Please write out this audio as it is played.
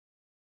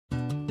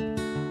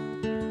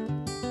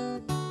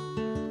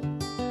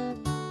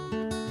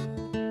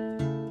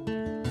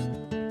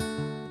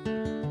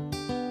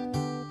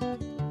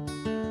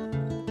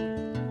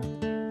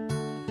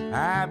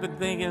I've been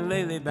thinking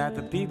lately about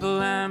the people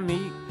I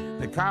meet,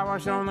 the car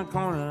wash on the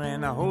corner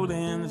and the hole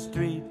in the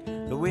street,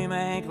 the way my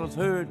ankles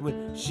hurt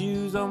with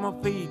shoes on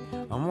my feet.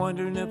 I'm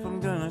wondering if I'm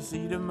gonna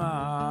see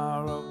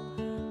tomorrow.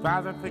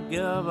 Father,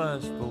 forgive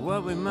us for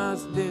what we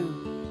must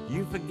do.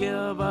 You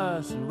forgive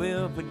us and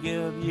we'll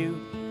forgive you.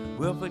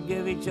 We'll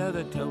forgive each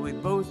other till we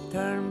both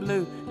turn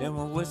blue. Then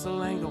we'll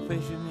whistle and go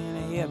fishing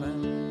in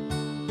heaven.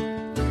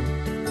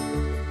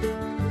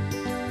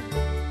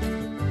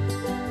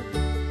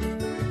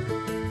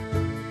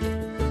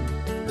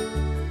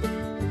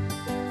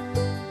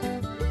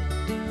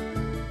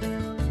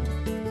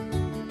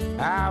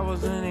 I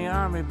was in the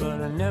army,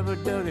 but I never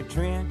dug a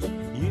trench.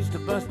 Used to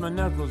bust my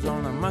knuckles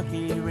on a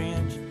monkey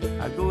wrench.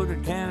 I go to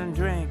town and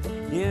drink,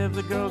 give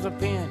the girls a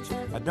pinch.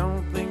 I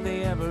don't think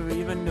they ever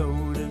even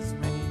notice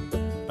me.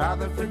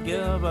 Father,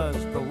 forgive us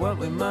for what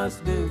we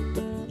must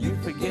do. You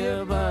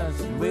forgive us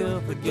and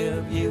we'll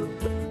forgive you.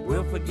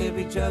 We'll forgive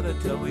each other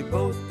till we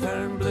both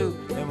turn blue.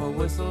 And we'll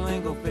whistle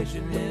and go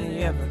fishing in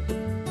heaven.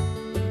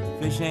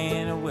 Fish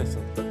and a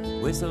whistle,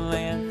 whistle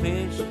and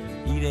fish.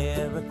 Eat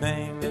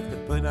everything that they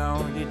put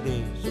on your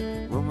dish.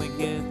 When we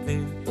get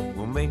through,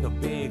 we'll make a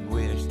big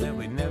wish that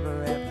we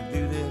never have to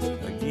do this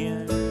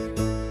again,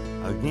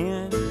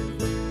 again,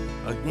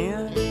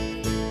 again.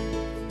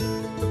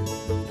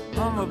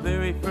 On my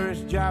very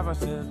first job I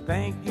said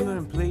thank you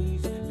and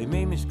please. They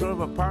made me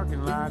scrub a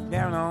parking lot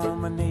down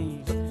on my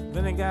knees.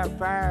 Then I got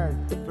fired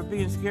for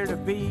being scared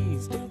of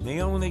bees.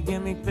 They only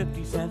give me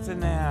 50 cents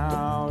an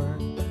hour.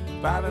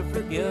 Father,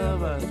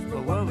 forgive us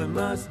for what we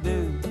must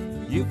do.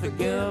 You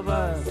forgive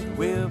us,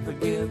 we'll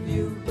forgive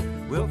you.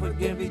 We'll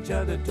forgive each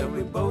other till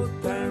we both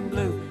turn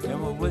blue.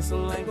 And we'll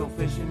whistle and go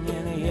fishing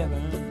in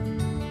heaven.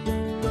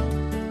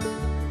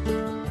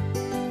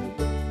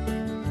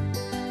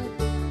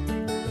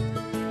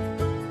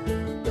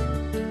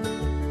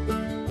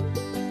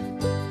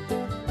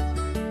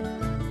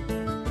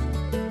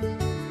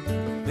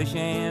 Fish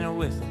and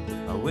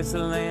a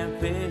whistle and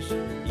fish.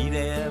 Eat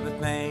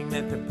everything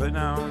that they put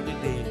on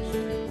your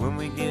dish. When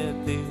we get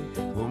through,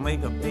 we'll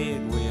make a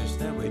big wish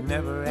that we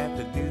never have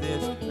to do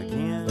this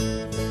again,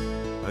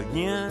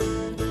 again,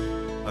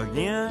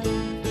 again.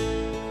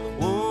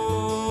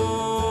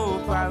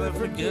 Oh, Father,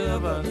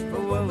 forgive us for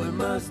what we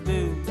must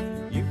do.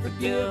 You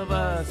forgive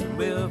us and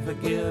we'll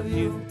forgive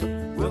you.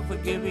 We'll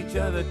forgive each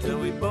other till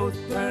we both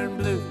turn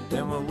blue.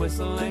 Then we'll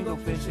whistle and go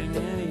fishing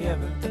in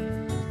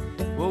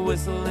heaven. We'll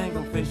whistle and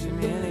go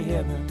fishing in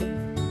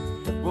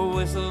heaven. We'll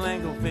whistle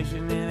and go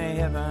fishing in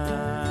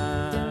heaven.